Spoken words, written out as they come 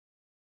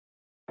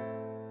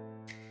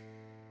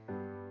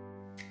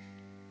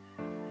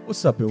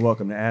What's up and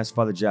welcome to Ask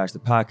Father Josh, the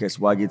podcast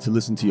where I get to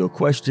listen to your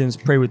questions,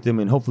 pray with them,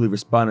 and hopefully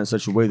respond in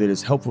such a way that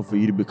is helpful for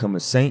you to become a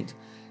saint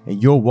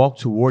and your walk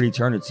toward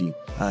eternity.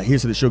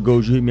 Here's how the show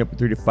goes. You hit me up with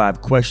 3 to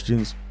 5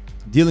 questions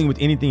dealing with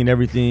anything and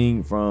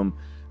everything from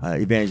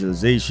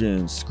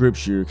evangelization,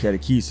 scripture,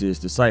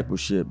 catechesis,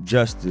 discipleship,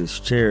 justice,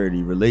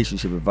 charity,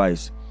 relationship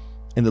advice,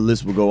 and the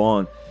list will go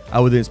on. I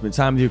will then spend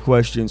time with your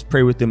questions,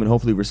 pray with them, and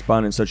hopefully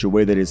respond in such a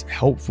way that is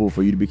helpful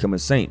for you to become a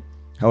saint.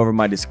 However,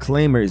 my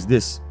disclaimer is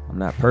this: I'm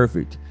not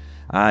perfect.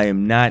 I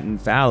am not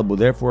infallible.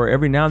 Therefore,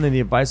 every now and then the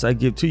advice I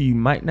give to you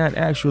might not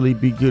actually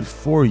be good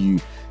for you.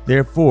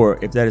 Therefore,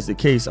 if that is the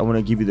case, I want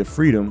to give you the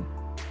freedom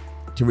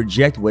to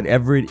reject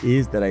whatever it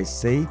is that I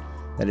say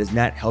that does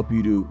not help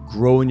you to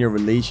grow in your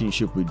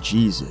relationship with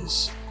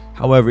Jesus.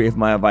 However, if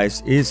my advice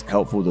is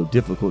helpful, though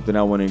difficult, then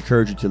I want to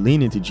encourage you to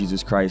lean into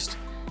Jesus Christ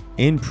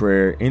in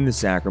prayer, in the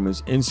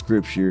sacraments, in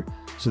scripture,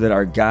 so that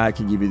our God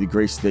can give you the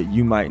grace that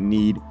you might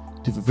need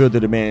to fulfill the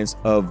demands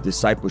of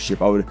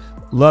discipleship. I would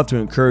love to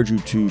encourage you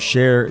to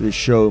share this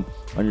show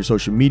on your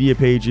social media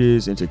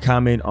pages and to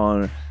comment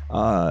on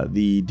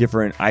the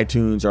different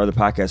iTunes or other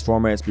podcast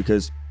formats,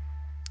 because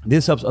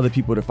this helps other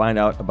people to find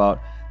out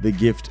about the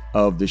gift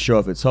of the show.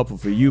 If it's helpful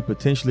for you,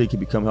 potentially it can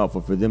become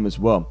helpful for them as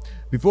well.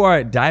 Before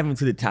I dive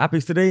into the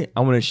topics today, I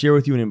want to share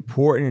with you an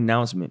important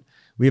announcement.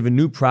 We have a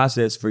new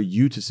process for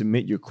you to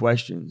submit your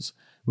questions.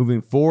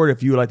 Moving forward,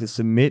 if you would like to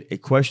submit a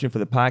question for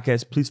the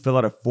podcast, please fill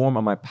out a form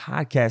on my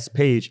podcast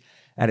page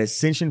at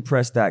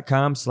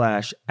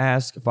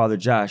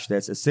ascensionpress.com/askfatherjosh.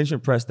 That's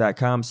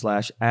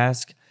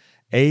ascensionpress.com/ask,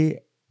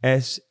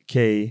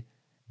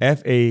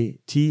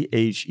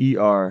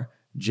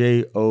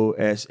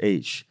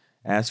 AskFatherJosh.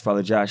 Ask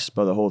Father Josh,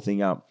 spell the whole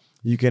thing out.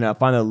 You can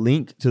find a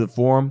link to the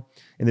form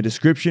in the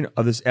description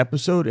of this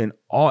episode and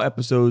all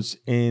episodes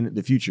in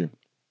the future.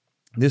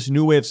 This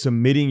new way of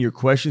submitting your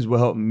questions will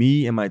help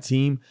me and my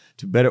team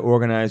to better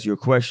organize your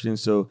questions.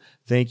 So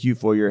thank you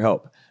for your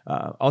help.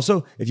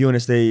 Also, if you want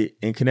to stay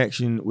in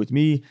connection with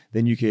me,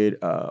 then you could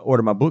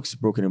order my books,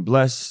 Broken and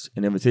Blessed,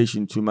 An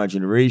Invitation to My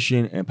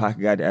Generation, and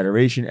Pocket Guide to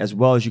Adoration, as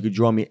well as you could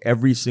join me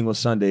every single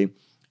Sunday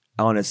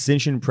on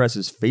Ascension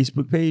Press's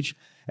Facebook page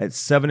at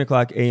 7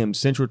 o'clock a.m.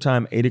 Central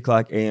Time, 8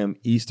 o'clock a.m.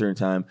 Eastern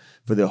Time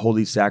for the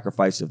Holy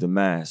Sacrifice of the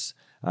Mass.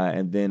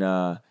 And then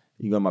you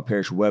can go to my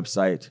parish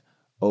website,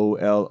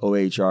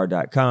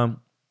 olohr.com,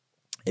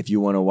 if you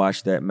want to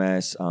watch that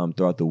Mass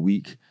throughout the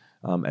week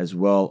as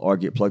well, or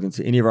get plugged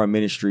into any of our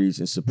ministries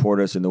and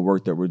support us in the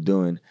work that we're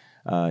doing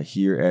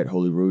here at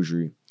Holy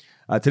Rosary.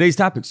 Today's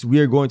topics, we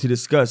are going to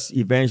discuss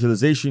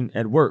evangelization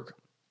at work.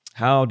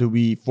 How do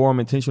we form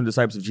intentional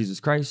disciples of Jesus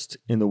Christ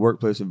in the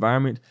workplace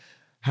environment?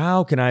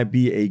 How can I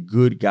be a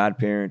good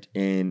godparent?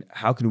 And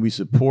how can we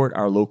support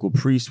our local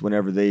priests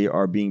whenever they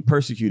are being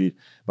persecuted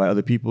by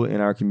other people in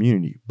our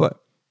community?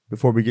 But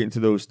before we get into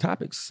those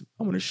topics,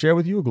 I want to share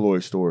with you a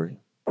glory story.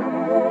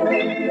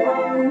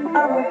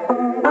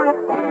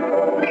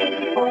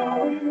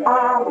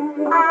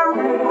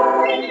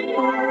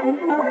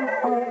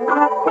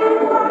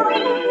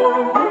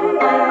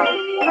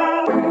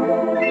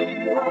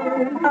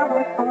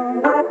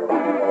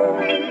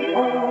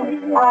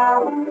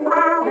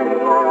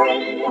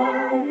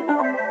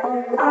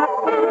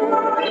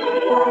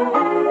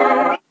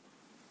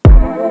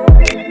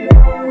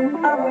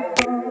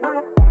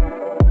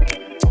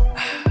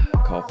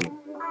 Coffee.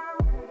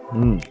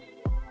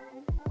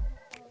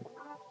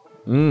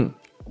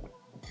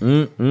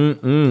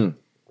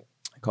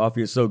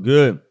 Coffee is so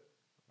good.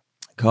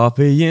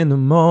 Coffee in the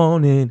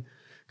morning,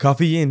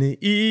 coffee in the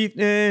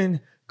evening,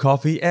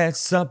 coffee at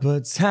supper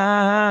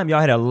time. Y'all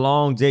had a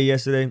long day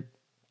yesterday.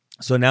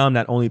 So now I'm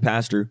not only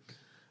pastor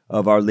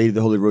of Our Lady of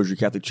the Holy Rosary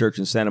Catholic Church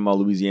in Santa Maria,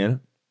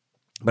 Louisiana,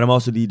 but I'm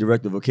also the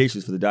director of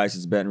vocations for the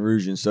Diocese of Baton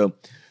Rouge. And so,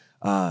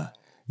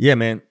 yeah,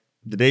 man,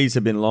 the days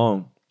have been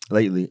long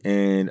lately.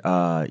 And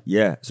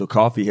so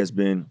coffee has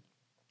been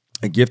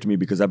a gift to me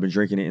because I've been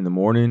drinking it in the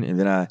morning, and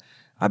then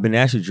I've been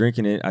actually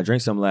drinking it. I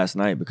drank some last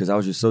night because I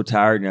was just so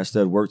tired and I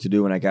still had work to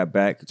do when I got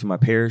back to my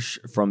parish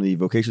from the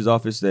vocations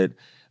office that I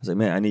was like,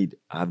 man,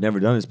 I've never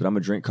done this, but I'm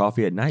gonna drink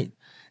coffee at night.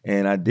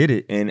 And I did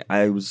it, and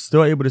I was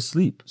still able to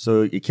sleep.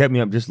 So it kept me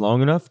up just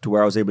long enough to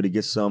where I was able to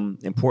get some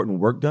important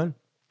work done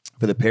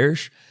for the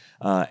parish.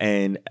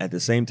 And at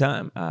the same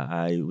time,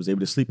 I was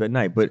able to sleep at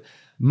night. But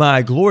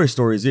my glory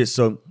story is this.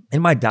 So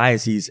in my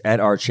diocese at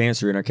our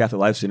chancery in our Catholic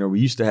Life Center, we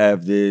used to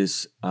have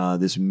this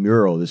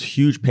mural, this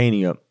huge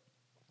painting up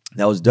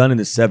that was done in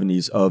the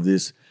 70s of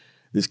this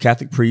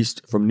Catholic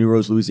priest from New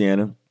Rose,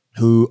 Louisiana,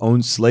 who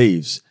owned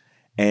slaves.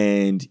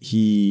 And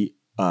he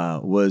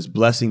was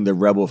blessing the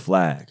rebel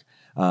flag.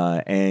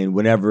 And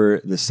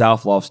whenever the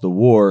South lost the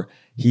war,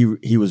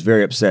 he was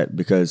very upset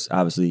because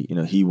obviously,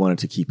 he wanted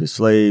to keep his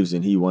slaves,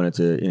 and he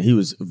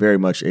was very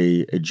much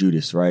a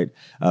Judas, right?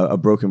 A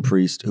broken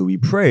priest who we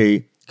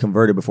pray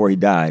converted before he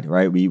died,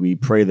 right? We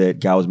pray that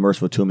God was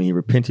merciful to him and he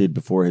repented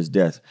before his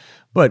death.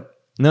 But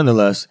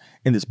nonetheless,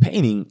 in this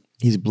painting,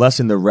 he's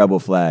blessing the rebel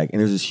flag. And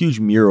there's this huge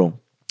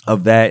mural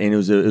of that, and it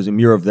was a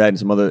mural of that and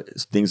some other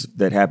things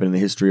that happened in the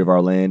history of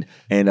our land.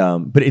 And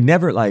but it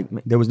never, like,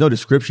 there was no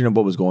description of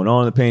what was going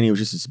on in the painting. It was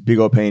just this big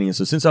old painting. And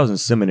so since I was in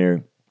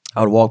seminary,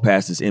 I would walk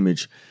past this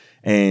image,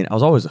 and I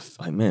was always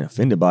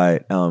offended by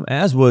it.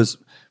 As was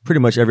pretty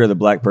much every other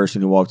black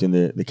person who walked in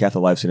the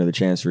Catholic Life Center of the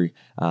Chancery.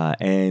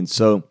 And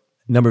so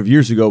a number of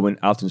years ago, when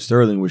Alton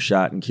Sterling was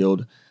shot and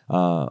killed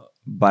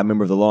by a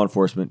member of the law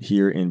enforcement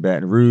here in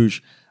Baton Rouge,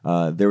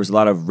 there was a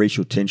lot of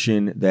racial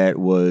tension that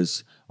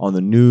was on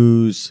the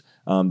news,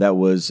 that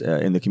was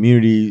in the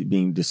community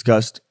being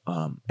discussed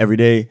every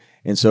day.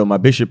 And so my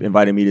bishop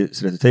invited me to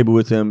sit at the table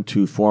with him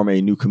to form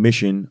a new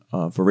commission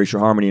for racial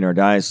harmony in our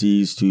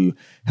diocese, to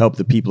help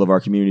the people of our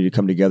community to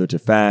come together to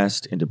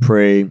fast and to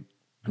pray,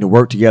 and to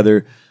work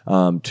together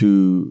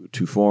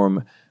to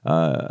form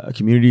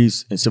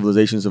communities and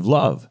civilizations of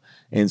love.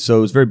 And so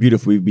it was very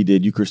beautiful. We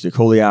did Eucharistic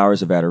Holy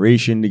Hours of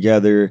Adoration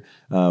together.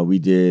 We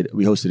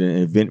hosted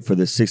an event for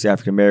the 6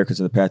 African Americans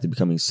on the path to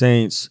becoming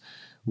saints.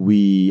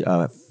 We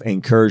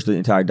encouraged the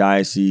entire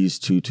diocese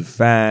to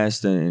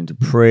fast and to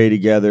pray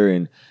together,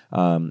 and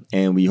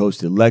we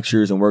hosted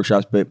lectures and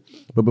workshops. But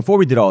before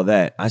we did all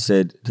that, I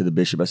said to the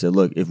bishop, I said,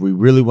 look, if we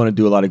really want to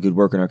do a lot of good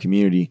work in our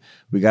community,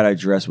 we got to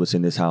address what's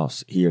in this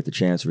house here at the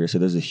Chancery. So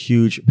there's a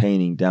huge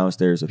painting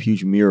downstairs, a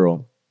huge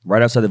mural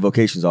right outside the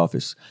vocations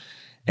office.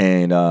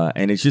 And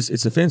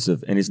it's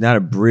offensive, and it's not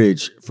a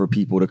bridge for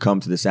people to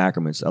come to the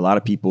sacraments. A lot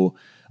of people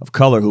of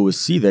color who will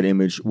see that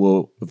image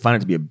will find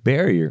it to be a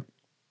barrier.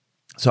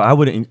 So I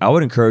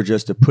would encourage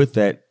us to put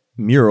that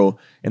mural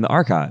in the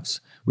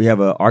archives. We have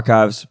an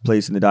archives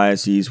place in the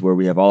diocese where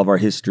we have all of our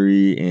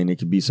history, and it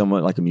could be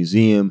somewhat like a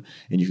museum,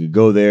 and you could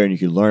go there and you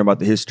could learn about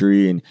the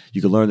history, and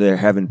you could learn that they're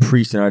having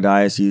priests in our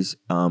diocese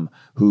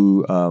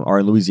who are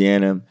in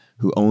Louisiana,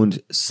 who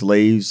owned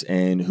slaves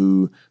and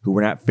who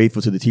were not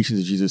faithful to the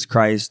teachings of Jesus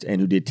Christ, and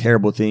who did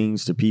terrible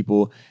things to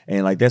people.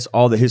 And like, that's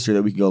all the history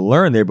that we can go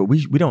learn there, but we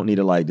don't need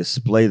to like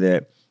display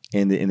that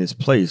in this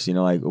place,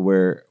 like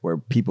where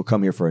people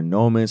come here for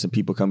annulments and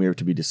people come here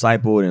to be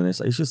discipled. And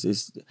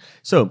it's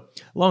so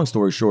long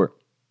story short,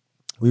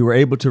 we were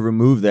able to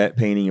remove that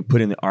painting and put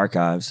it in the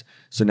archives.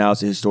 So now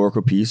it's a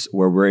historical piece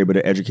where we're able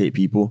to educate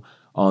people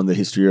on the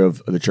history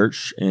of the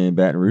church in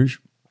Baton Rouge,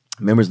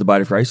 members of the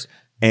body of Christ.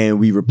 And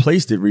we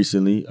replaced it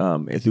recently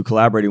through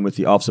collaborating with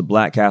the Office of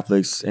Black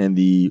Catholics and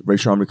the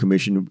Racial Harmony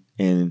Commission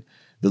and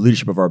the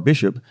leadership of our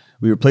bishop.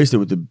 We replaced it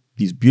with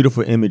these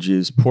beautiful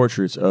images,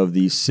 portraits of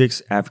these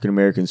 6 African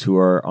Americans who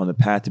are on the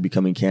path to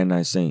becoming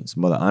canonized saints: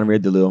 Mother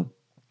Henriette DeLille,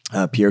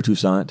 Pierre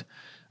Toussaint,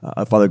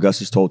 Father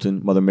Augustus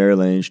Tolton, Mother Mary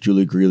Lange,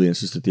 Julie Greeley, and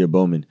Sister Thea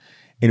Bowman.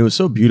 And it was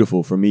so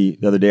beautiful for me.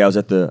 The other day I was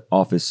at the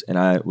office and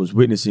I was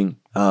witnessing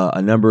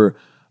a number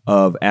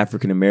of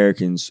African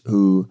Americans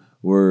who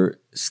were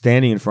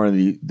standing in front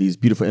of these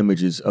beautiful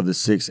images of the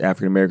 6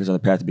 African Americans on the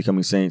path to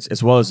becoming saints,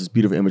 as well as this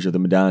beautiful image of the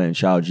Madonna and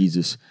Child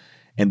Jesus.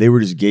 And they were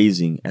just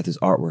gazing at this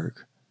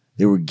artwork.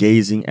 They were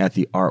gazing at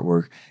the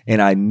artwork.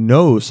 And I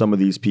know some of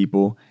these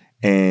people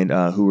and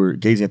who were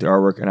gazing at the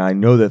artwork, and I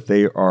know that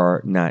they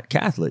are not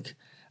Catholic.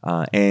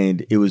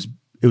 And it was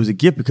a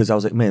gift, because I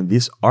was like, man,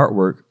 this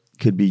artwork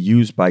could be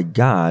used by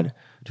God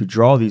to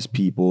draw these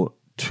people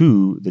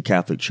to the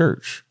Catholic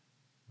Church.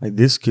 Like,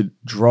 this could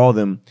draw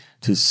them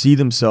to see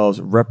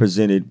themselves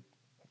represented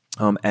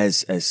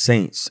as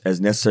saints, as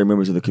necessary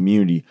members of the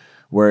community.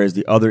 Whereas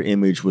the other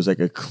image was like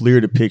a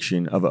clear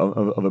depiction of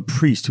a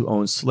priest who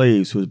owned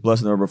slaves, who was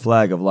blessing the rubber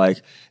flag of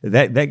like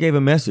that gave a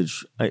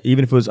message,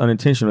 even if it was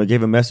unintentional. It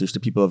gave a message to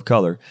people of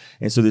color.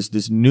 And so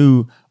this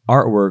new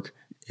artwork,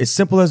 as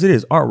simple as it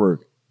is, artwork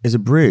is a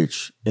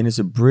bridge, and it's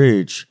a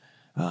bridge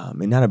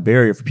and not a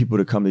barrier for people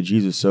to come to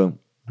Jesus. So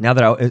now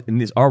that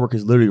and this artwork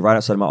is literally right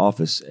outside of my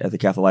office at the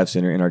Catholic Life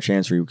Center in our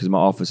Chancery, because my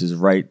office is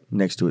right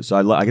next to it. So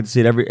I get to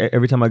see it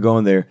every time I go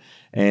in there,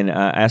 and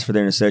I ask for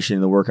their intercession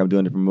in the work I'm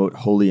doing to promote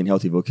holy and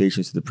healthy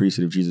vocations to the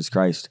priesthood of Jesus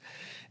Christ.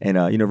 And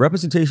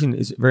representation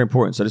is very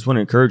important. So I just want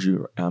to encourage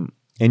you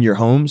in your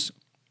homes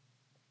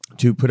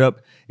to put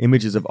up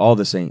images of all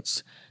the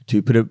saints,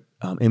 to put up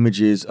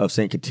images of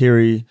Saint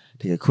Kateri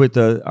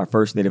Tekakwitha, our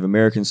first Native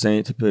American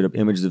saint, to put up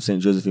images of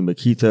Saint Josephine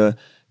Bakhita,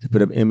 to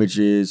put up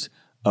images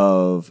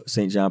of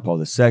St. John Paul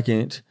II,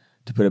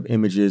 to put up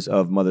images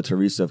of Mother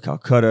Teresa of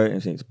Calcutta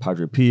and St.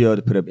 Padre Pio,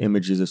 to put up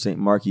images of St.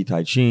 Marky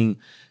Tai Ching,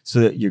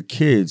 so that your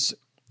kids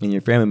and your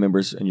family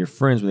members and your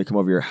friends, when they come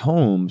over your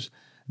homes,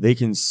 they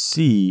can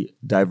see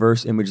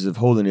diverse images of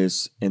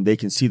holiness, and they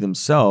can see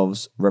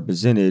themselves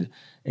represented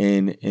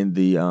in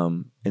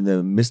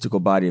the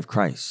mystical body of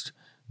Christ.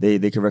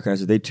 They can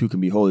recognize that they too can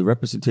be holy.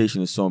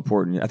 Representation is so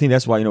important. I think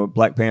that's why,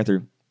 Black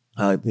Panther,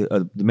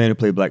 the man who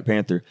played Black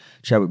Panther,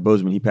 Chadwick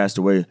Boseman, he passed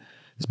away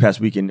this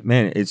past weekend.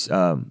 Man, it's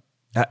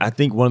I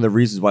think one of the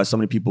reasons why so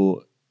many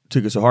people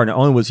took it so hard, not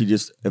only was he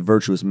just a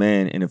virtuous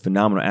man and a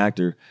phenomenal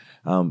actor,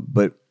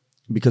 but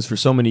because for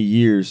so many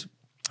years,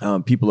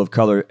 people of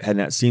color had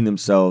not seen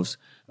themselves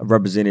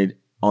represented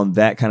on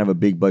that kind of a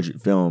big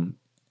budget film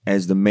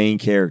as the main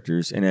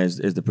characters and as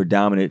the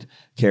predominant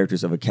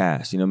characters of a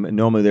cast.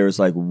 Normally there was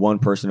like one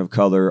person of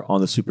color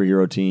on the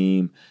superhero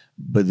team,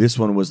 But this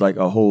one was like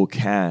a whole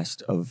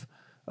cast of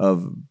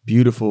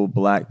beautiful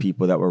Black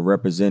people that were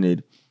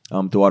represented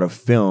throughout a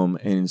film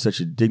and in such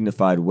a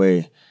dignified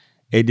way.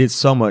 It did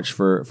so much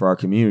for our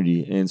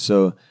community. And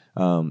so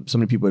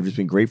many people have just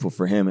been grateful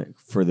for him,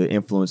 for the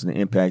influence and the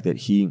impact that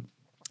he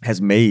has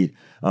made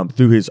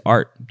through his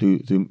art,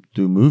 through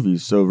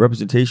movies. So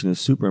representation is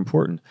super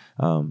important.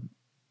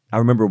 I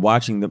remember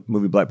watching the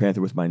movie Black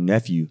Panther with my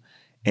nephew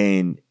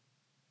and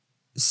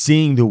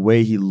seeing the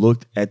way he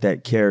looked at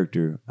that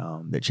character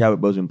that Chadwick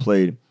Boseman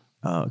played,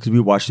 because we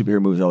watch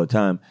superhero movies all the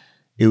time.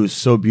 It was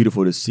so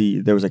beautiful to see.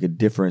 There was like a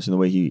difference in the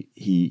way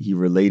he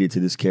related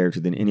to this character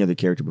than any other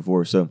character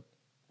before. So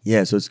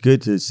yeah, so it's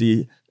good to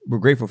see. We're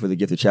grateful for the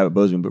gift of Chadwick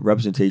Boseman, but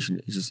representation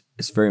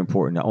it's very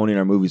important, not only in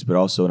our movies, but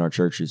also in our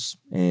churches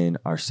and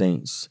our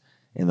saints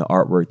and the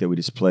artwork that we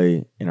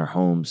display in our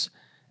homes,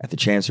 at the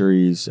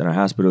chanceries, in our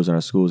hospitals, in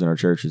our schools, in our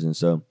churches. And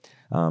so,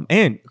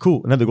 and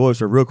cool, another glory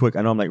story real quick.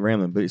 I know I'm like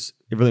rambling, but it's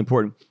really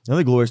important.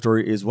 Another glory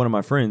story is one of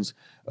my friends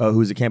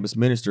who's a campus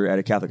minister at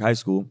a Catholic high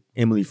school,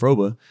 Emily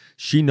Froba.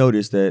 She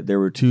noticed that there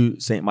were 2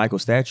 St. Michael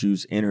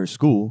statues in her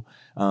school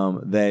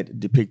that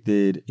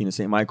depicted,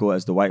 St. Michael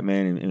as the white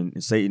man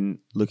and Satan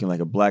looking like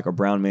a black or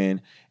brown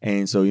man.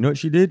 And so, you know what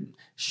she did?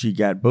 She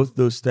got both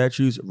those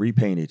statues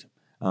repainted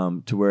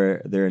to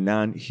where they're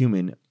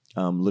non-human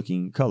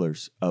looking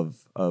colors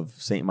of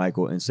St.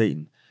 Michael and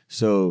Satan.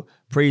 So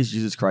praise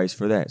Jesus Christ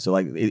for that. So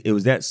like it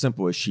was that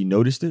simple as she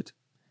noticed it.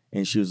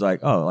 And she was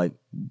like, oh, like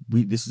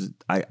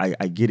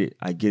I get it.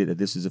 I get it that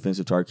this is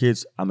offensive to our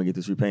kids. I'm gonna get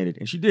this repainted.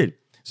 And she did.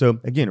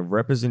 So again,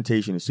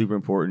 representation is super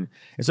important.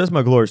 And so that's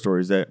my glory story,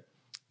 is that,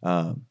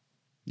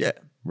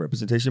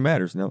 representation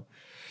matters. Now,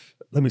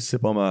 let me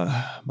sip on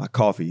my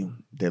coffee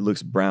that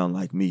looks brown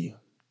like me.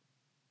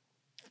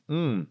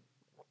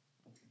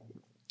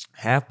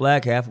 Half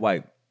black, half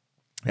white.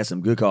 That's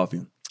some good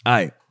coffee. All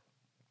right.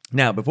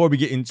 Now, before we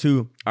get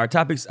into our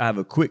topics, I have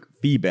a quick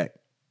feedback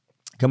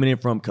coming in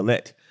from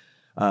Colette.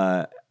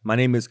 My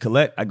name is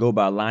Colette. I go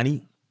by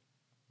Lonnie.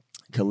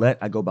 Colette,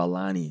 I go by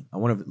Lonnie. I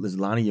wonder if is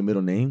Lonnie your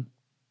middle name?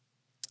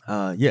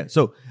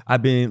 So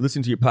I've been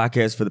listening to your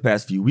podcast for the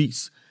past few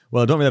weeks.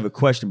 Well, I don't really have a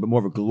question, but more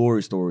of a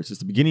glory story. Since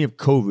the beginning of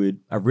COVID,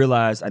 I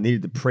realized I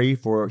needed to pray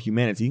for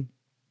humanity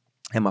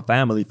and my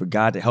family, for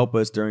God to help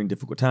us during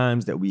difficult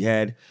times that we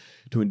had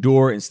to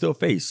endure and still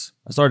face.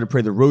 I started to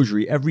pray the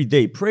rosary every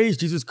day. Praise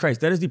Jesus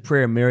Christ. That is the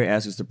prayer Mary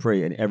asks us to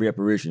pray in every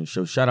apparition.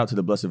 So shout out to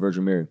the Blessed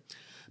Virgin Mary.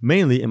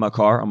 Mainly in my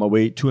car on my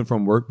way to and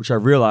from work, which I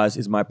realized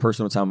is my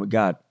personal time with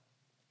God.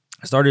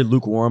 I started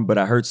lukewarm, but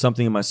I heard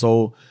something in my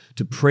soul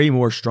to pray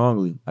more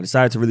strongly. I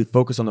decided to really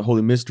focus on the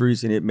holy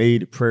mysteries, and it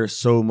made prayer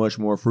so much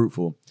more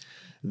fruitful.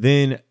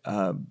 Then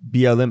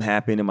BLM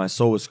happened, and my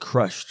soul was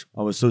crushed.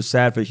 I was so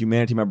sad for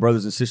humanity, my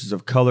brothers and sisters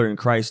of color in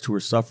Christ who were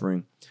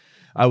suffering.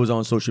 I was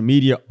on social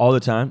media all the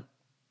time,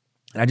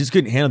 and I just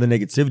couldn't handle the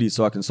negativity,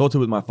 so I consulted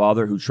with my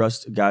father, who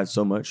trusts God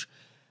so much.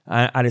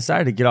 I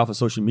decided to get off of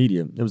social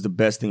media. It was the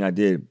best thing I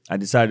did. I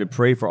decided to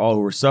pray for all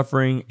who were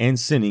suffering and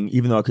sinning,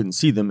 even though I couldn't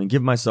see them, and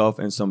give myself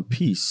and some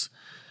peace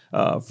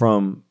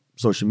from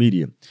social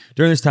media.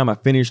 During this time, I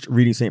finished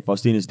reading St.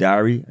 Faustina's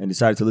diary and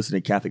decided to listen to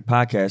a Catholic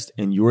podcast,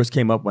 and yours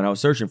came up when I was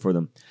searching for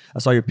them. I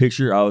saw your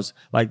picture. I was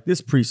like,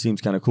 this priest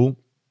seems kind of cool.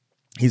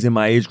 He's in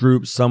my age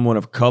group, someone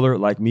of color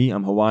like me.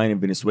 I'm Hawaiian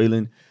and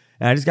Venezuelan,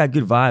 and I just got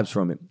good vibes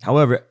from it.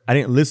 However, I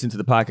didn't listen to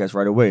the podcast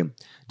right away.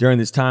 During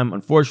this time,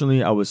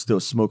 unfortunately, I was still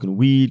smoking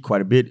weed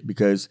quite a bit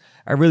because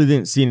I really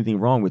didn't see anything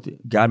wrong with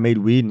it. God made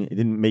weed, and it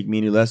didn't make me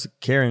any less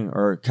caring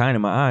or kind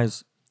in my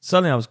eyes.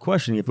 Suddenly, I was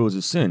questioning if it was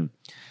a sin.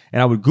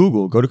 And I would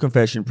Google, go to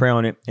confession, pray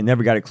on it, and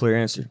never got a clear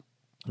answer.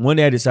 One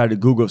day, I decided to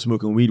Google if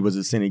smoking weed was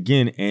a sin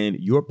again, and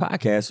your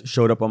podcast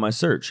showed up on my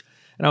search.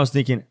 And I was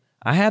thinking,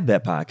 I have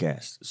that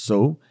podcast.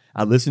 So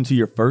I listened to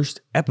your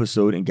first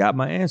episode and got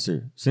my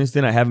answer. Since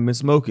then, I haven't been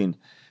smoking.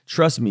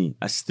 Trust me,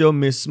 I still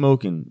miss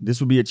smoking. This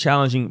will be a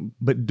challenging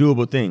but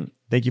doable thing.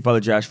 Thank you, Father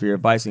Josh, for your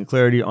advice and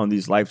clarity on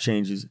these life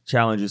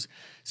challenges.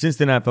 Since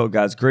then, I felt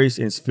God's grace,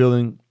 and it's a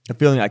feeling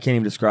I can't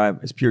even describe.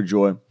 It's pure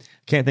joy.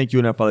 Can't thank you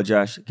enough, Father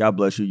Josh. God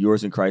bless you.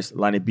 Yours in Christ,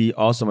 Lonnie B.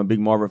 Also, I'm a big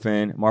Marvel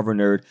fan, Marvel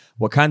nerd.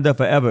 Wakanda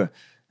forever.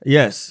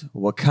 Yes,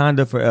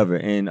 Wakanda forever.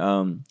 And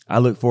I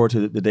look forward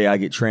to the day I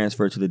get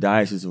transferred to the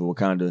Diocese of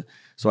Wakanda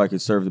so I can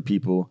serve the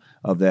people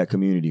of that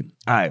community.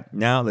 All right,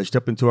 now let's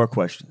jump into our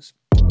questions.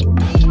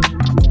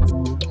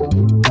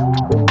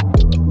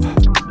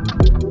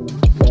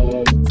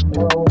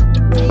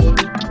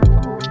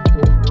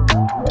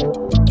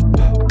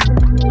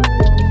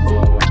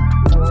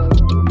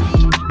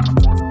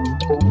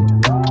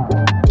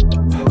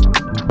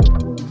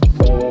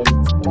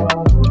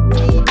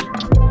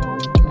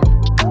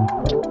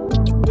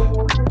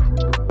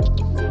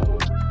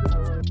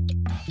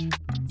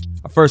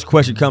 First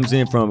question comes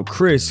in from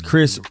Chris.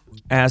 Chris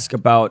asks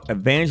about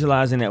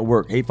evangelizing at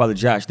work. Hey, Father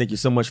Josh, thank you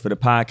so much for the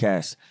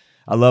podcast.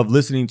 I love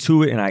listening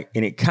to it,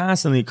 and it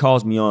constantly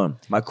calls me on.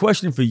 My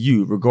question for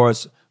you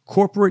regards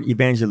corporate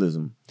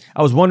evangelism.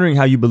 I was wondering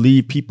how you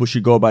believe people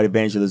should go about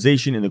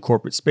evangelization in the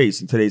corporate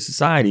space in today's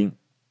society.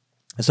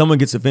 If someone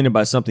gets offended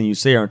by something you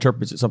say or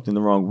interprets it something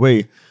the wrong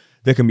way,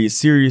 there can be a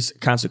serious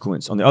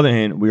consequence. On the other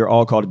hand, we are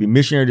all called to be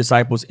missionary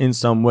disciples in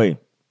some way.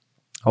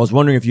 I was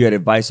wondering if you had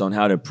advice on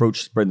how to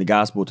approach spreading the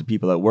gospel to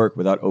people at work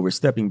without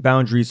overstepping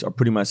boundaries or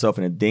putting myself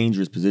in a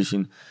dangerous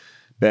position.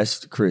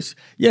 Best, Chris.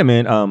 Yeah,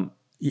 man.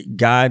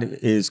 God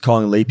is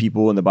calling lay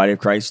people in the body of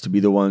Christ to be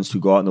the ones who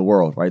go out in the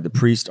world, right? The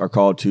priests are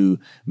called to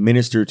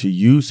minister to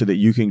you so that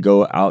you can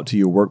go out to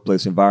your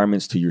workplace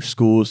environments, to your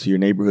schools, to your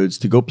neighborhoods,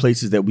 to go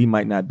places that we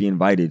might not be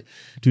invited,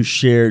 to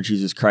share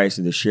Jesus Christ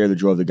and to share the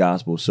joy of the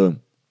gospel. So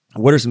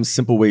what are some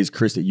simple ways,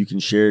 Chris, that you can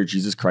share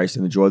Jesus Christ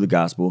and the joy of the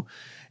gospel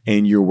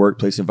in your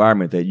workplace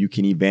environment, that you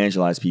can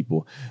evangelize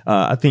people?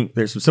 I think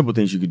there's some simple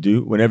things you could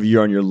do. Whenever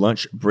you're on your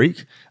lunch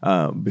break,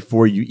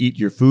 before you eat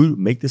your food,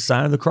 make the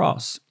sign of the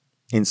cross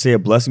and say a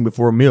blessing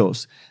before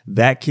meals.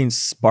 That can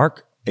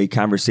spark a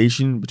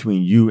conversation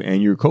between you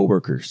and your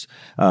coworkers.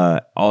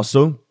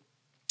 Also,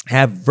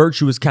 have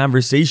virtuous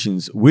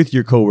conversations with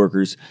your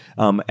coworkers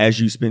as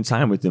you spend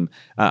time with them.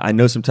 I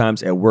know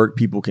sometimes at work,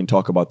 people can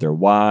talk about their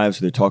wives,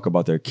 or they talk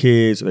about their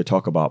kids, or they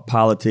talk about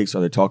politics,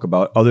 or they talk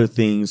about other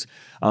things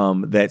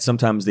that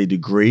sometimes they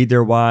degrade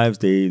their wives.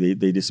 They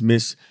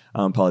dismiss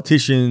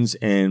politicians,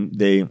 and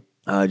they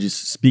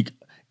just speak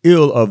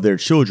ill of their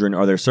children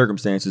or their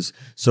circumstances.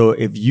 So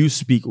if you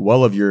speak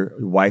well of your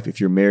wife,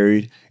 if you're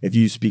married, if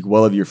you speak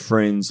well of your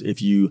friends,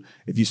 if you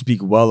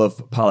speak well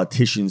of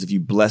politicians, if you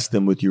bless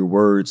them with your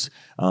words,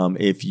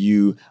 if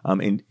you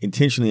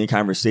intentionally in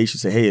conversation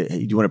say, hey,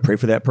 do you want to pray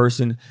for that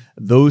person?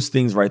 Those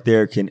things right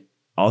there can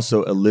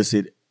also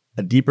elicit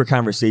a deeper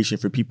conversation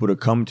for people to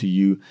come to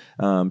you,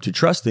 to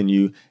trust in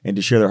you, and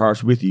to share their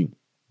hearts with you.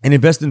 And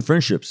invest in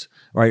friendships,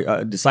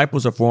 right?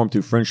 Disciples are formed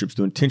through friendships,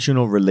 through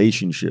intentional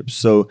relationships.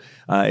 So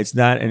it's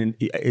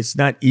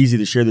not easy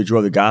to share the joy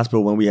of the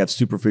gospel when we have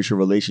superficial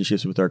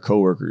relationships with our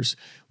coworkers.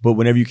 But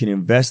whenever you can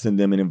invest in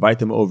them and invite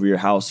them over your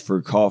house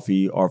for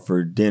coffee or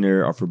for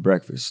dinner or for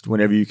breakfast,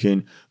 whenever you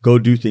can go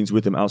do things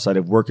with them outside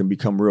of work and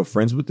become real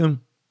friends with them,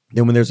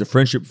 then when there's a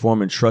friendship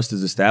formed and trust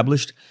is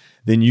established,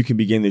 then you can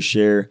begin to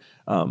share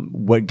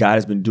what God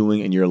has been doing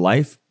in your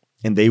life.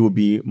 And they will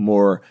be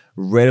more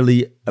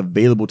readily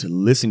available to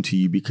listen to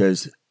you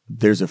because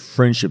there's a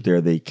friendship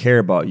there. They care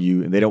about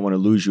you and they don't want to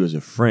lose you as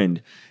a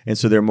friend. And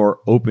so they're more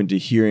open to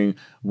hearing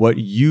what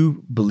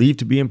you believe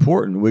to be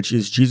important, which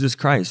is Jesus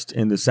Christ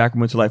and the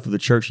sacramental life of the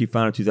church he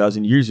founded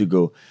 2,000 years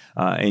ago.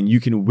 And you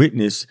can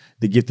witness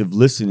the gift of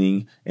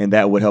listening, and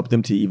that would help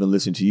them to even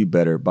listen to you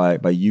better by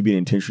you being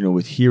intentional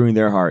with hearing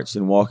their hearts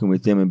and walking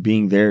with them and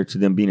being there to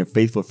them, being a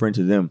faithful friend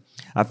to them.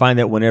 I find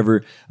that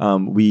whenever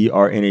we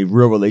are in a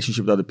real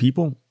relationship with other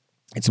people,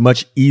 it's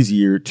much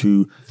easier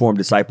to form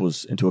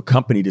disciples and to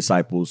accompany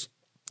disciples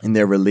in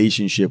their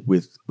relationship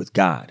with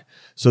God.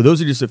 So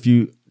those are just a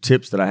few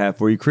tips that I have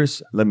for you,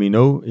 Chris. Let me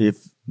know if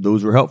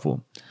those were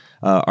helpful.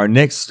 Our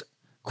next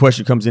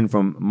question comes in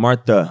from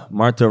Martha.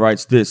 Martha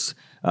writes this: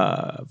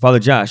 Father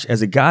Josh,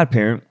 as a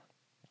godparent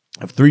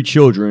of 3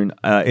 children,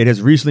 it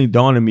has recently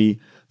dawned on me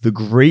the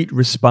great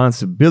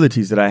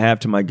responsibilities that I have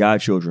to my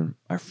godchildren.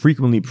 I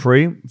frequently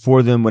pray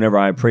for them whenever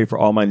I pray for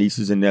all my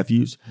nieces and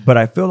nephews, but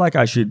I feel like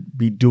I should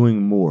be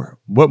doing more.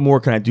 What more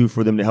can I do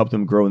for them to help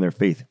them grow in their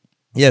faith?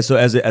 Yeah, so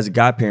as a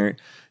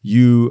godparent,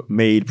 you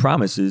made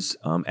promises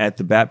at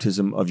the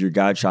baptism of your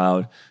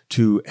godchild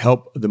to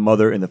help the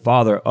mother and the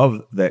father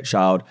of that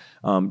child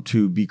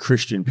to be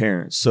Christian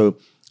parents. So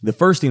the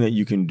first thing that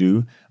you can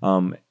do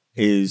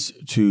is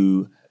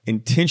to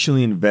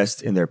intentionally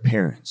invest in their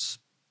parents,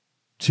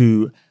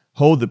 to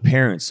hold the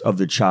parents of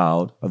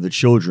the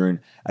children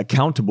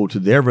accountable to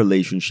their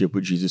relationship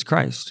with Jesus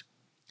Christ,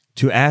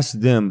 to ask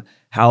them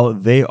how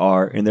they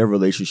are in their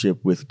relationship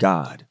with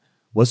God.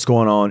 What's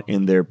going on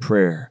in their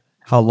prayer?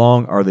 How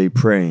long are they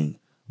praying?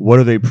 What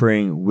are they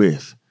praying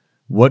with?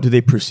 What do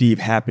they perceive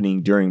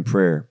happening during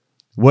prayer?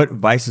 What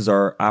vices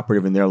are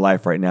operative in their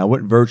life right now?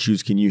 What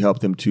virtues can you help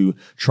them to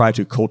try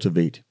to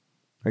cultivate?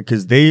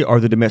 Because they are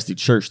the domestic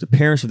church. The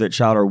parents of that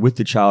child are with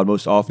the child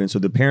most often. So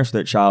the parents of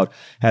that child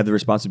have the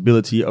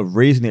responsibility of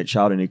raising that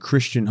child in a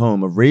Christian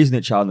home, of raising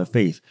that child in the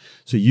faith.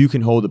 So you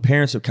can hold the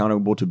parents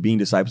accountable to being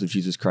disciples of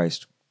Jesus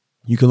Christ.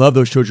 You can love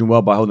those children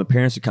well by holding the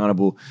parents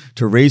accountable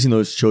to raising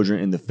those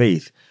children in the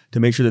faith, to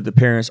make sure that the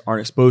parents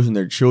aren't exposing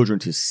their children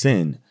to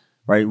sin,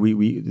 right?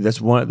 That's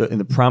one of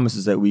the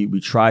promises that we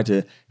try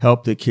to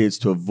help the kids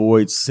to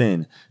avoid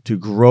sin, to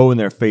grow in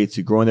their faith,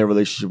 to grow in their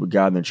relationship with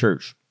God and the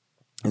church.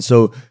 And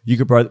so you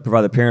can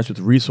provide the parents with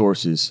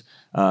resources,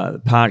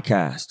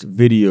 podcasts,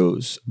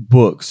 videos,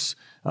 books,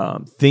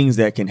 things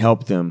that can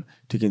help them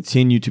to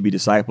continue to be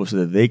disciples so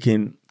that they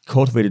can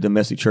cultivate a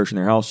domestic church in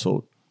their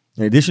household.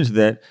 In addition to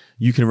that,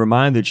 you can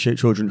remind the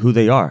children who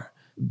they are.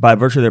 By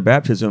virtue of their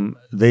baptism,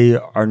 they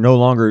are no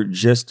longer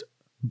just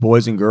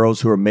boys and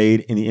girls who are made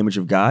in the image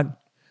of God,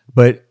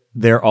 but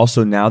they're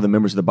also now the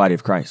members of the body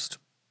of Christ.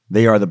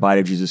 They are the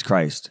body of Jesus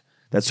Christ.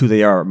 That's who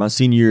they are.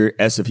 Monsignor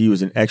Esif, he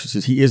was an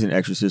exorcist. He is an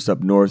exorcist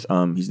up north.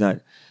 He's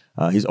not.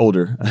 He's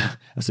older.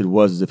 I said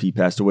was as if he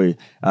passed away.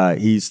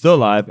 He's still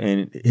alive,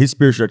 and his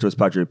spiritual director was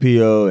Padre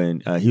Pio,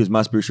 and he was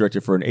my spiritual director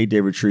for an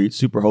 8-day retreat.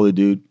 Super holy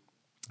dude.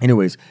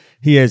 Anyways,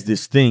 he has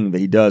this thing that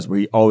he does where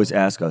he always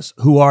asks us,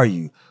 who are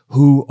you?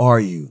 Who are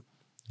you?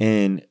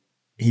 And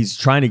he's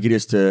trying to get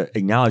us to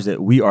acknowledge that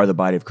we are the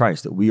body of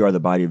Christ, that we are the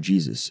body of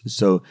Jesus.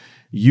 So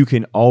you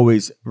can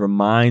always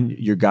remind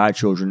your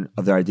godchildren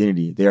of their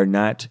identity. They are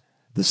not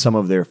the sum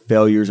of their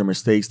failures or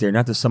mistakes. They're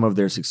not the sum of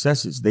their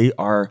successes. They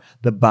are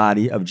the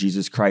body of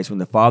Jesus Christ. When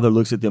the Father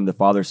looks at them, the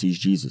Father sees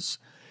Jesus.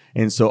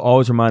 And so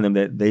always remind them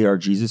that they are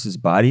Jesus's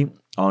body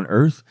on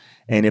earth.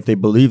 And if they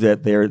believe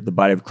that they're the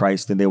body of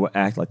Christ, then they will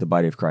act like the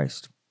body of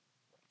Christ.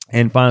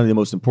 And finally, the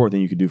most important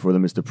thing you can do for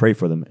them is to pray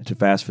for them, to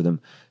fast for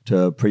them,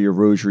 to pray your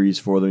rosaries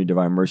for them, your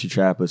Divine Mercy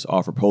Chaplets,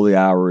 offer holy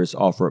hours,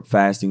 offer up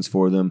fastings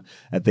for them,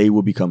 that they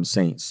will become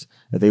saints,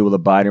 that they will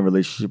abide in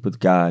relationship with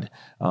God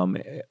on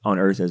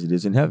earth as it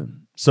is in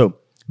heaven. So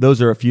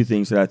those are a few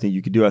things that I think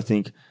you could do. I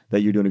think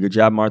that you're doing a good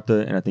job,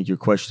 Martha, and I think your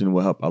question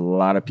will help a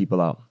lot of people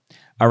out.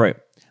 All right.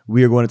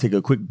 We are going to take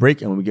a quick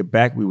break, and when we get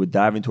back, we will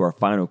dive into our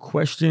final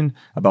question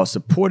about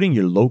supporting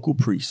your local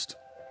priest.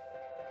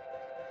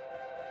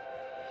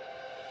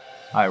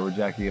 Hi, we're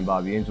Jackie and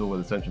Bobby Angel with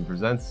Ascension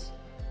Presents,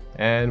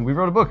 and we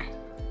wrote a book.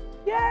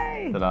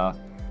 Yay! Ta-da.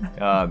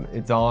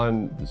 It's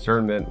on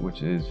discernment,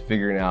 which is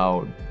figuring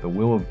out the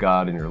will of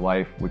God in your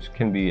life, which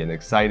can be an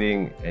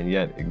exciting and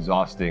yet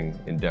exhausting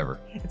endeavor.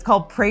 It's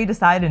called Pray,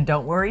 Decide, and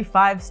Don't Worry,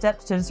 5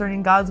 Steps to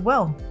Discerning God's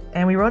Will.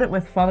 And we wrote it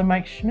with Father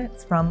Mike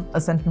Schmitz from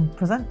Ascension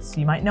Presents.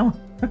 You might know him.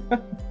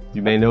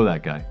 You may know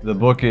that guy. The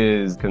book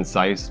is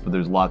concise, but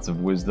there's lots of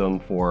wisdom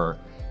for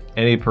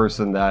any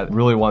person that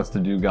really wants to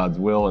do God's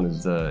will, and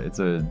it's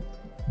a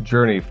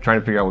journey trying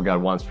to figure out what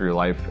God wants for your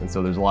life. And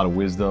so there's a lot of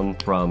wisdom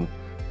from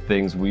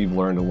things we've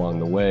learned along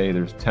the way.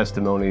 There's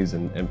testimonies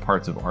and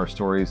parts of our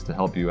stories to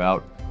help you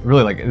out.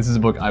 Really, this is a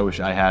book I wish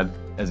I had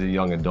as a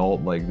young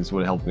adult. This would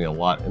have helped me a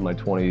lot in my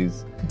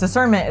 20s.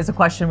 Discernment is a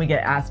question we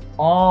get asked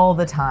all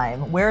the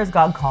time. Where is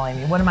God calling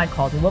me? What am I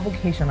called to? What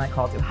vocation am I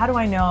called to? How do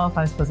I know if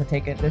I'm supposed to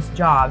take this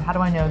job? How do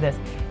I know this?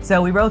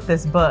 So we wrote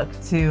this book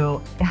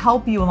to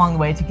help you along the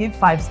way, to give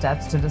 5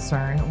 steps to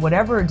discern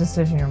whatever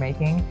decision you're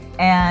making,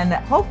 and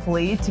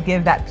hopefully to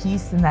give that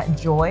peace and that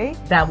joy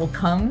that will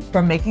come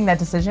from making that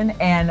decision.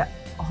 And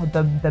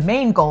the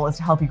main goal is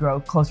to help you grow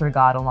closer to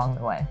God along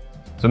the way.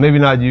 So maybe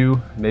not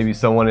you, maybe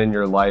someone in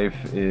your life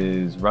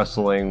is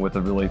wrestling with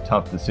a really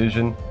tough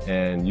decision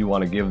and you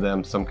want to give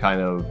them some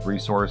kind of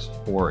resource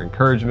for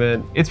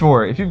encouragement. It's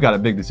for if you've got a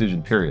big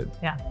decision, period.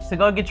 Yeah, so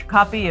go get your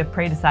copy of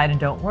Pray, Decide, and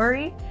Don't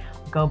Worry.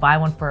 Go buy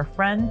one for a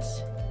friend.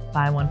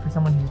 Buy one for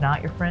someone who's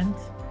not your friend.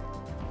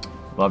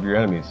 Love your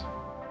enemies.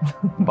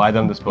 Buy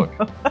them this book.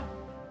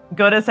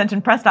 Go to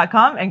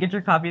ascensionpress.com and get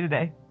your copy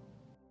today.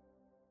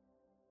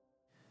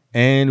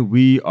 And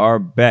we are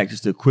back.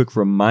 Just a quick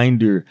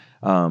reminder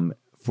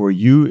for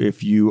you,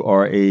 if you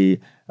are a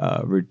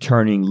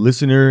returning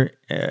listener,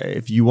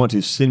 if you want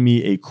to send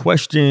me a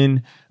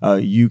question,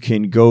 you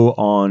can go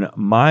on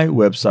my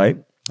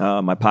website,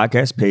 my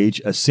podcast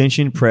page,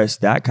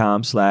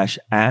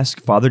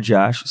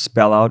 ascensionpress.com/askfatherjosh,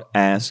 spell out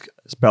ask,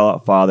 spell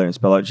out father, and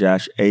spell out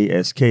Josh,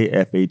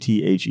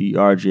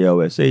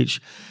 ASKFATHERJOSH,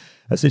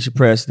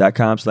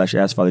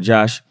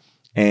 ascensionpress.com/askfatherjosh.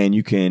 And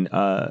you can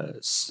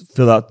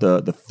fill out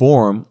the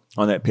form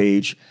on that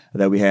page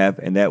that we have,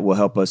 and that will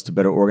help us to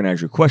better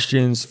organize your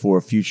questions for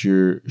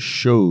future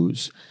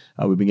shows.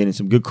 We've been getting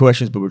some good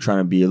questions, but we're trying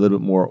to be a little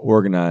bit more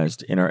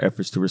organized in our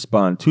efforts to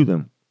respond to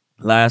them.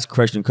 Last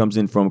question comes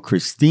in from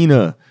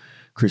Christina.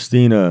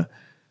 Christina,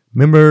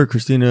 remember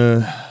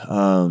Christina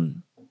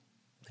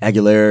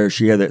Aguilera?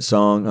 She had that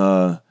song,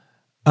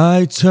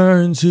 I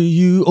Turn to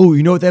You. Oh,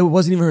 you know what? That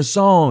wasn't even her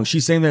song. She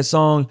sang that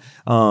song.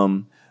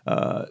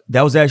 That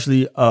was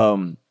actually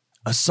a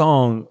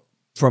song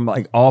from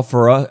All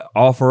for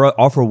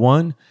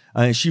One,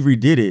 and she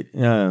redid it.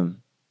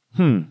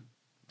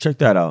 Check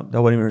that out.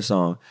 That wasn't even her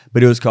song,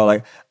 but it was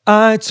called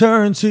I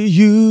Turn to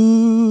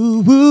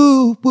You,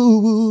 woo woo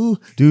woo,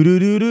 do do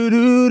do do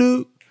do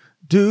do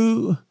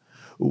do,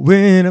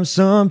 when I'm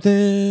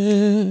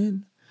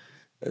something.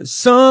 Oh,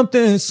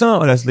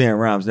 that's LeAnn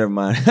Rimes. Never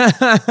mind.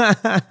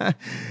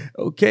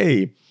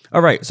 Okay.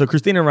 All right. So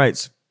Christina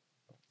writes,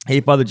 hey,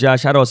 Father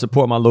Josh, how do I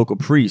support my local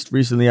priest?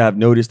 Recently, I've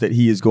noticed that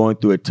he is going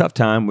through a tough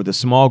time with a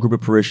small group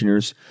of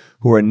parishioners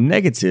who are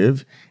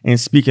negative and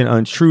speaking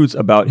untruths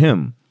about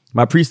him.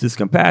 My priest is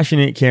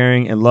compassionate,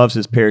 caring, and loves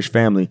his parish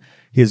family.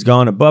 He has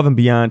gone above and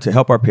beyond to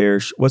help our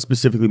parish. What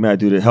specifically may I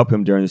do to help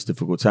him during this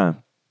difficult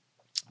time?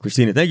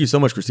 Christina, thank you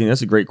so much, Christina.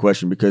 That's a great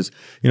question because,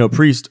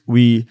 priest,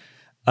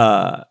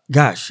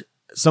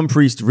 some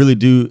priests really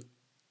do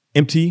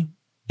empty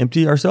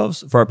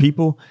ourselves for our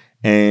people.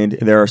 And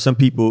there are some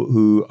people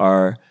who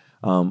are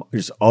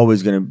just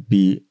always going to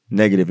be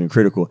negative and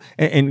critical.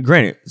 And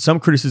granted, some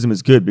criticism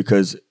is good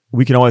because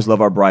we can always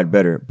love our bride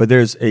better. But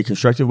there's a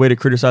constructive way to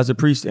criticize a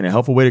priest and a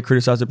helpful way to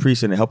criticize a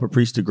priest and to help a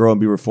priest to grow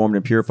and be reformed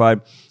and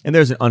purified. And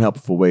there's an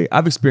unhelpful way.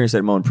 I've experienced that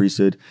in my own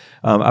priesthood.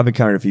 I've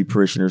encountered a few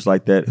parishioners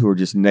like that who are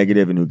just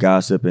negative and who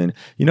gossip. And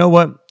you know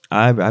what?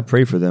 I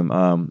pray for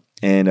them.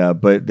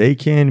 But they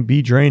can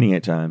be draining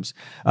at times.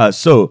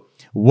 So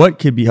what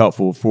could be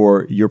helpful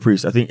for your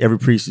priest? I think every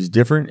priest is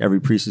different. Every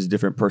priest is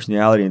different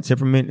personality and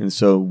temperament. And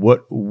so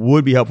what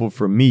would be helpful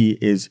for me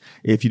is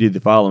if you did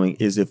the following,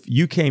 is if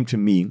you came to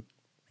me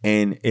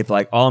and if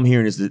like all I'm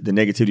hearing is the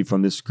negativity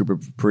from this group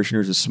of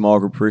parishioners, a small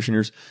group of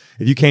parishioners,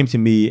 if you came to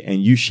me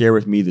and you share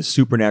with me the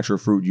supernatural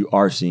fruit you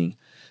are seeing,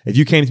 if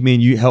you came to me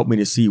and you helped me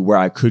to see where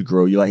I could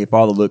grow, you're like, hey,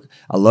 Father, look,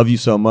 I love you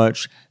so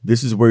much.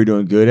 This is where you're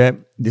doing good at.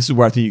 This is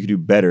where I think you could do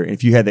better. And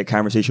if you had that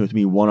conversation with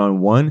me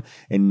one-on-one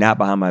and not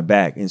behind my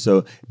back. And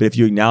so, but if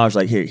you acknowledge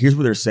like, hey, here's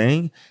what they're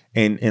saying.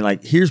 And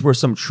like, here's where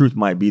some truth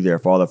might be there,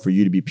 Father, for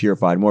you to be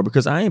purified more,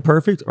 because I ain't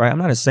perfect, right? I'm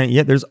not a saint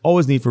yet. There's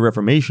always need for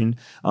reformation.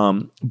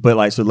 But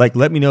like, so like,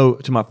 let me know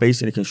to my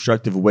face in a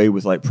constructive way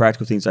with like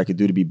practical things I could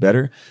do to be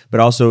better, but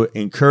also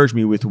encourage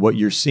me with what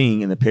you're seeing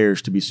in the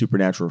parish to be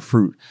supernatural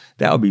fruit.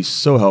 That would be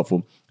so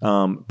helpful.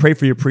 Pray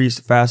for your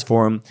priest, fast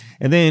for him.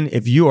 And then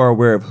if you are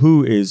aware of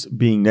who is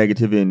being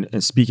negative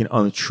and speaking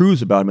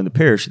untruths about him in the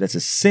parish, that's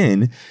a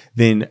sin,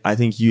 then I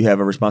think you have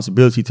a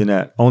responsibility to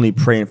not only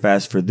pray and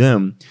fast for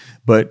them,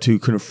 but to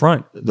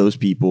confront those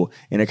people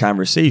in a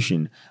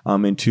conversation,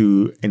 and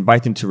to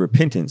invite them to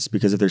repentance.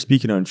 Because if they're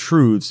speaking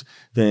untruths,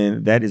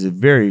 then that is a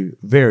very,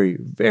 very,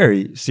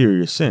 very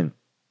serious sin.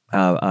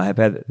 I have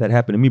had that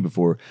happen to me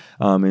before.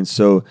 And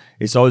so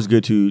it's always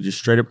good to just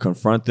straight up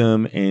confront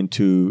them and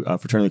to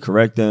fraternally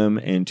correct them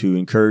and to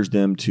encourage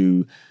them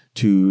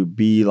to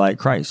be like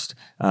Christ.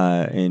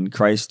 And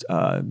Christ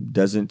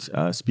doesn't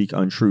speak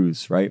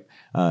untruths, right?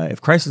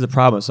 If Christ has a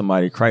problem with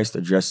somebody, Christ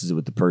addresses it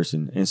with the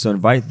person. And so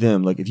invite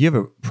them. Like if you have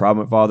a problem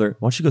with Father,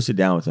 why don't you go sit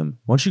down with him?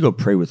 Why don't you go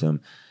pray with him?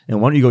 And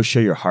why don't you go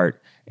share your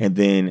heart and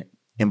then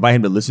invite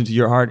him to listen to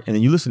your heart, and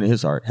then you listen to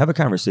his heart. Have a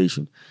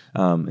conversation.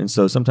 And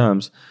so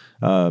sometimes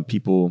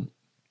people,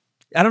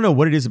 I don't know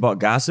what it is about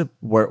gossip,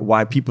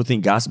 why people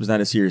think gossip is not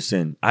a serious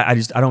sin. I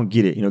don't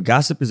get it. You know,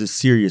 gossip is a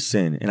serious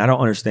sin, and I don't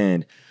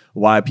understand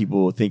why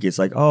people think it's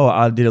like, oh,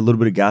 I did a little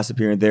bit of gossip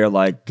here and there.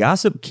 Like,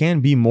 gossip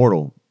can be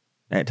mortal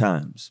at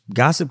times.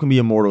 Gossip can be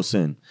a mortal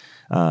sin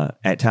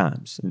at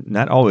times.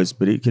 Not always,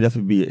 but it can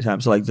definitely be at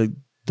times. So like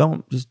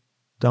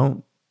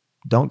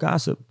don't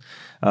gossip.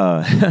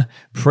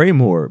 Pray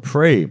more.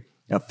 Pray.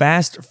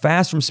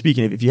 Fast from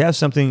speaking. If you have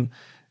something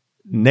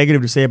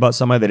negative to say about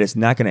somebody that it's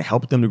not going to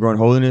help them to grow in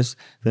holiness,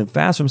 then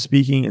fast from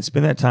speaking and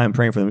spend that time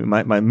praying for them.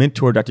 My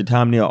mentor, Dr.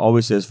 Tom Neal,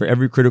 always says, for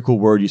every critical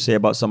word you say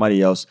about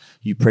somebody else,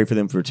 you pray for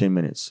them for 10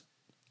 minutes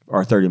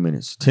or 30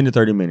 minutes, 10 to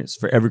 30 minutes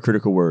for every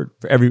critical word,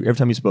 for every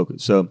time you spoke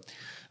it. So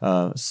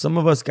some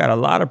of us got a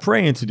lot of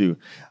praying to do.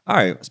 All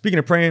right. Speaking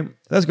of praying,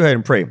 let's go ahead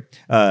and pray. In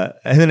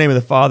the name of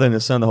the Father and the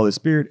Son and the Holy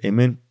Spirit.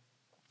 Amen.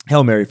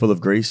 Hail Mary, full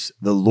of grace,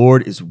 the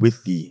Lord is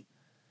with thee.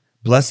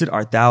 Blessed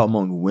art thou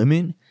among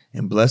women,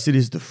 and blessed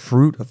is the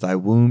fruit of thy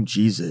womb,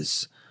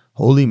 Jesus.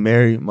 Holy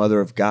Mary,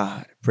 Mother of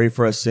God, pray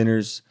for us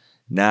sinners,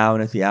 now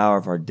and at the hour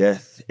of our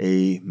death.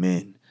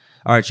 Amen.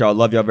 All right, y'all.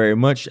 Love y'all very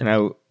much, and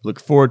I look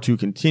forward to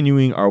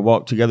continuing our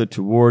walk together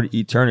toward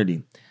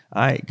eternity.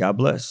 All right. God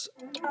bless.